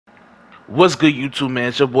What's good, YouTube, man?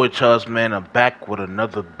 It's your boy Charles, man. I'm back with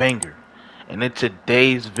another banger. And in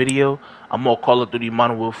today's video, I'm on Call of Duty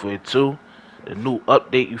Modern Warfare 2, the new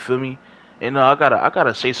update, you feel me? And I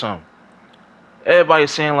gotta say something.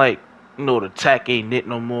 Everybody's saying, like, the TAC ain't it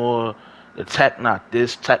no more. The TAC not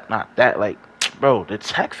this, TAC not that. Like, bro, the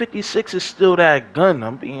TAC 56 is still that gun.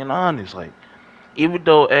 I'm being honest. Like, even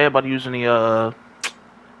though everybody using the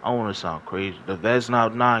I don't want to sound crazy, the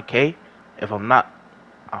Vesna 9K. If I'm not,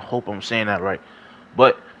 I hope I'm saying that right.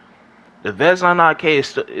 But the Vesna 9K is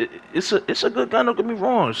still, it's a good gun. Don't get me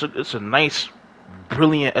wrong. It's a nice,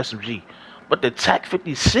 brilliant SMG. But the TAC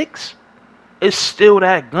 56 is still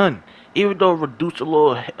that gun. Even though it reduced a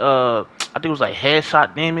little, I think it was like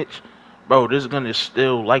headshot damage. Bro, this gun is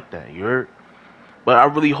still like that. You heard? But I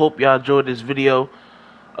really hope y'all enjoyed this video.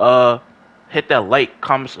 Uh, Hit that like,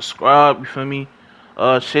 comment, subscribe. You feel me?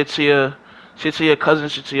 Shit to your cousin,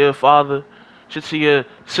 shit to your father, shit to your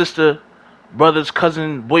sister, brother's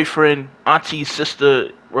cousin, boyfriend, auntie,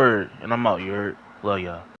 sister, word. And I'm out, you heard? Love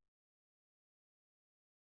y'all.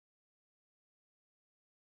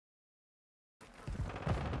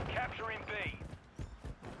 Capturing B.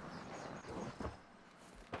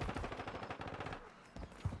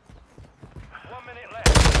 One minute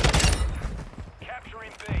left.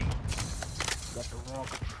 Capturing B. Got the wrong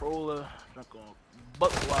controller. Not going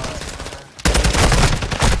butt wide.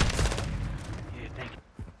 Yeah, thank you.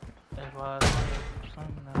 That's why I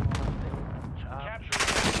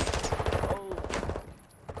Capturing. Oh,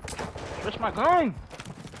 where's my gun?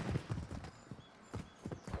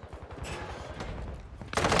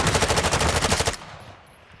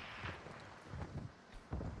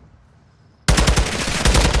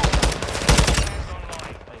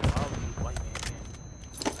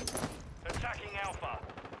 Attacking Alpha.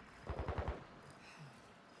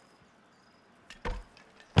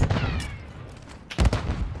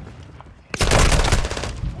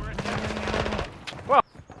 We're attacking Alpha. Well,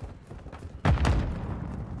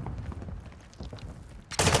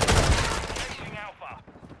 Engaging Alpha.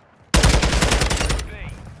 B.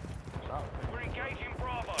 We're engaging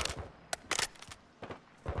Bravo.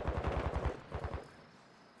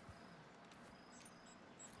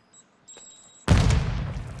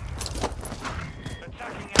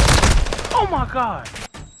 Attacking Alpha. oh my God.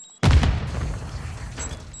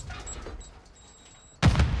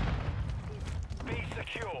 B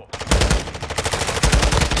secure.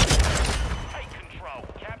 Take control.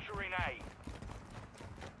 Capturing A.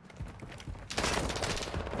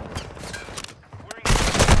 We're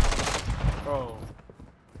engaging. Bro.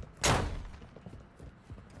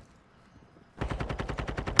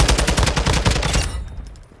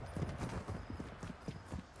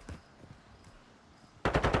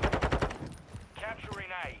 Capturing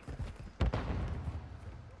A.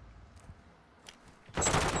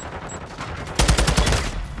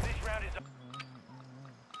 This round is.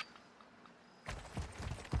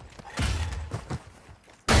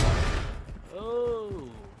 Oh.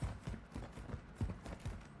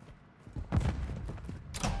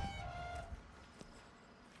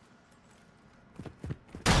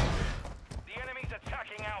 The enemy's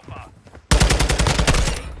attacking Alpha.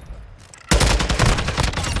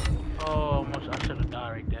 Oh, I should have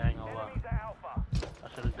died right there. I ain't gonna lie. Enemies at Alpha.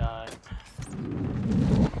 I should have died.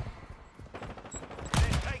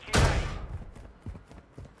 They're taking A.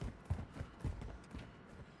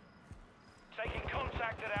 Taking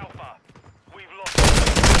contact at Alpha. We've lost.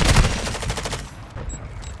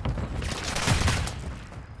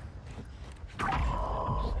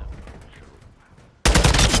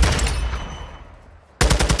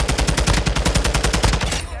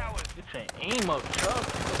 It's ours. Get your aim up, Chuck.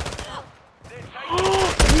 They're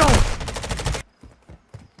taking. No!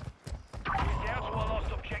 We're down to our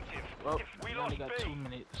last objective. Well, If we we lost only got B, 2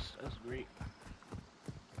 minutes. That's great.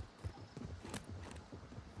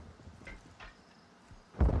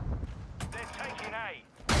 they're taking A.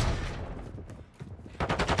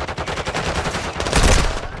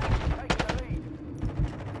 Take the lead.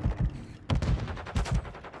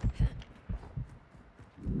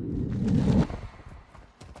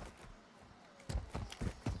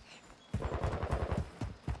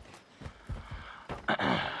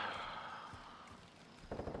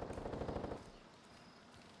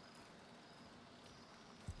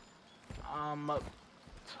 I'm up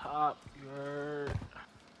top, you heard.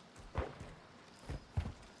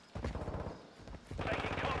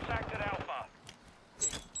 Taking contact at Alpha.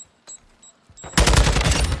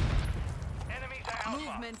 Enemies at Alpha.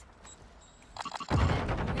 Movement.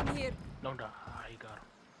 Moving here. No, no. Ah, he got him.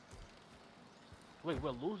 Wait,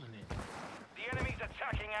 we're losing it. The enemy's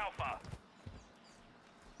attacking Alpha.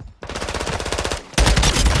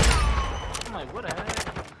 what the heck?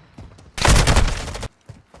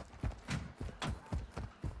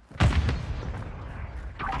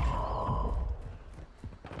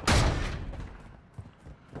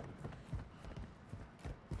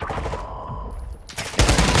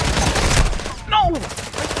 No!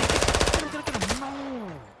 No!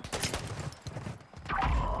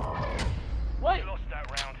 What? You lost that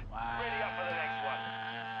round. Wow. Ready up for the next one.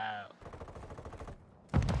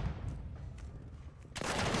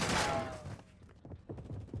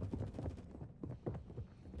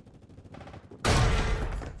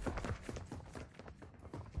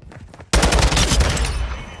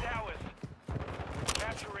 Lead is ours.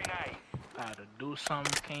 Capturing A. I had to do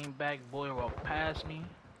something, came back, boy walked past me,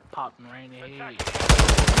 popped me right in the head.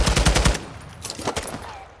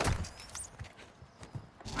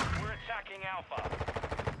 We're attacking Alpha.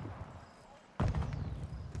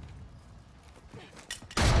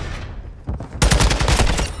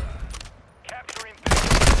 Capturing B.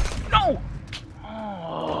 No!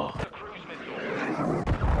 Oh. The cruise missile.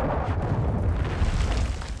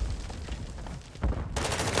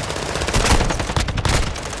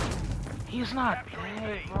 He's not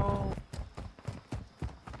dead, bro.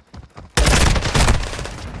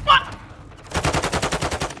 What?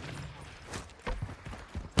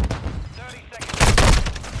 30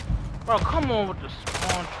 seconds. Bro, come on with the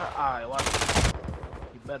spawn trap. Alright, watch this.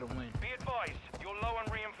 You better win. Be advised, you're low on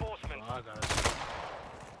reinforcements. All I gotta say.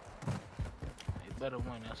 You better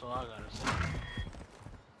win, that's all I gotta say.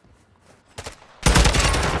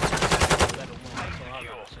 You better win, that's all I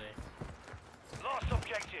gotta say. Last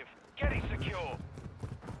objective. Get it secure.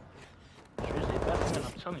 Seriously, you better win,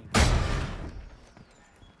 I'm telling you.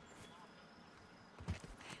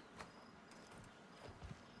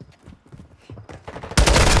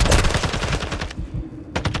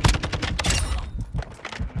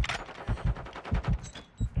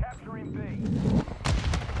 Capturing B.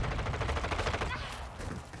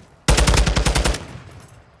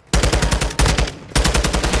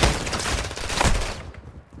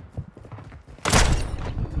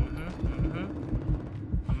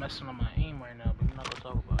 I'm messing on my aim right now, but we're not gonna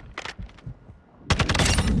talk about it.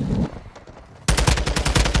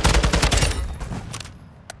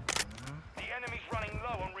 The enemy's running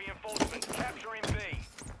low on reinforcements. Capturing B.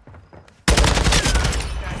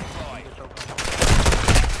 Standing by.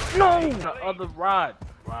 No! The other rod.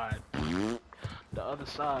 The other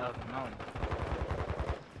side of the mountain.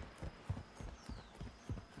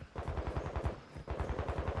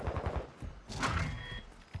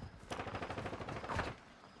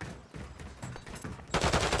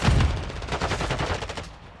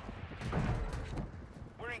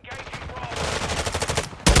 We're engaging Bravo.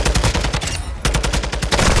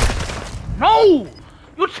 No!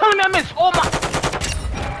 You telling me I missed all my... We're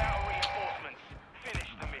out of reinforcements.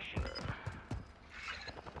 Finish the mission.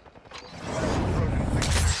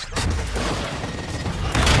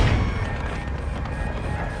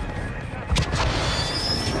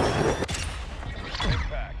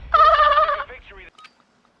 Back. Victory.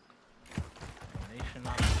 They should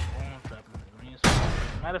not be spawn trapping.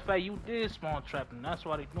 Matter of fact, you did spawn trapping. That's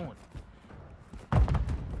why they doing it.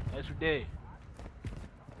 Yes, you did.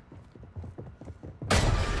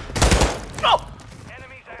 No!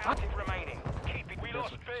 Enemies active remaining. Keep it. We That's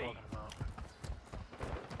lost what B. you're talking about.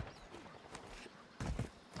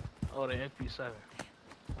 Oh, the MP7.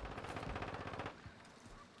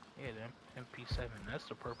 Yeah, the MP7. That's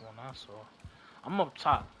the purple one I saw. I'm up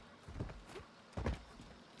top.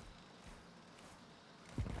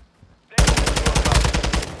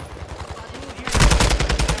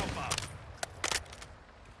 Alpha.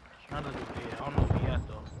 None of this big. I don't know where he at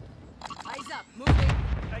though. Eyes up, moving.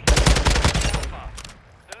 Take Alpha.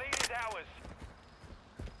 The lead is ours.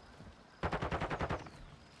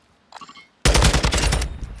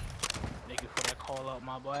 Thank you for that call out,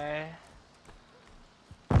 my boy.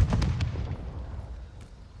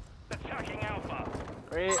 Attacking Alpha.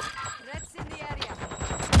 Great. Threats in the area.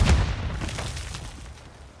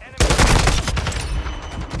 Enemy.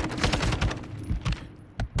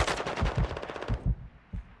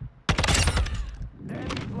 The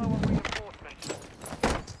enemy's low on reinforcements.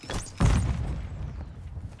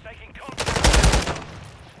 Taking contact.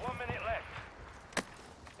 1 minute left.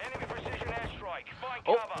 Enemy precision airstrike. Find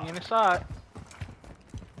Oh, cover. he inside.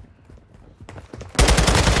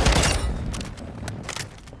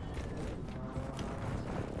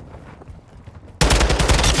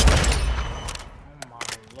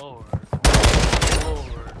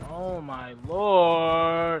 Oh my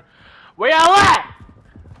lord. Where y'all at?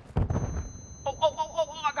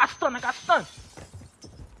 Oh, I got stunned.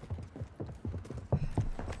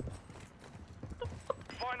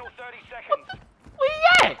 Final 30 seconds. Where you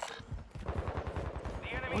at? The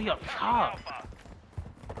enemy We is up attacking top. Alpha.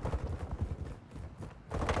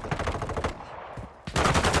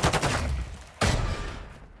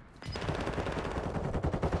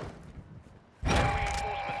 All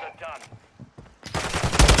reinforcements are done.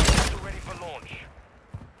 Vessel ready for launch.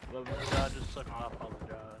 Well, I just suck. I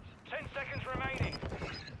apologize. 10 seconds remaining.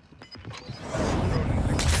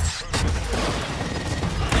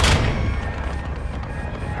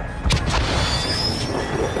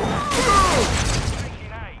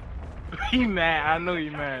 Taking A. He mad. I know he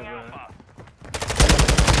mad, bro. Alpha.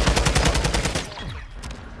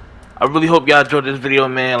 I really hope y'all enjoyed this video,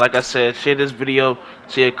 man. Like I said, share this video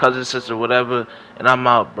to your cousin, sister, whatever. And I'm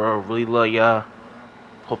out, bro. Really love y'all.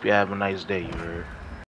 Hope y'all have a nice day, you heard.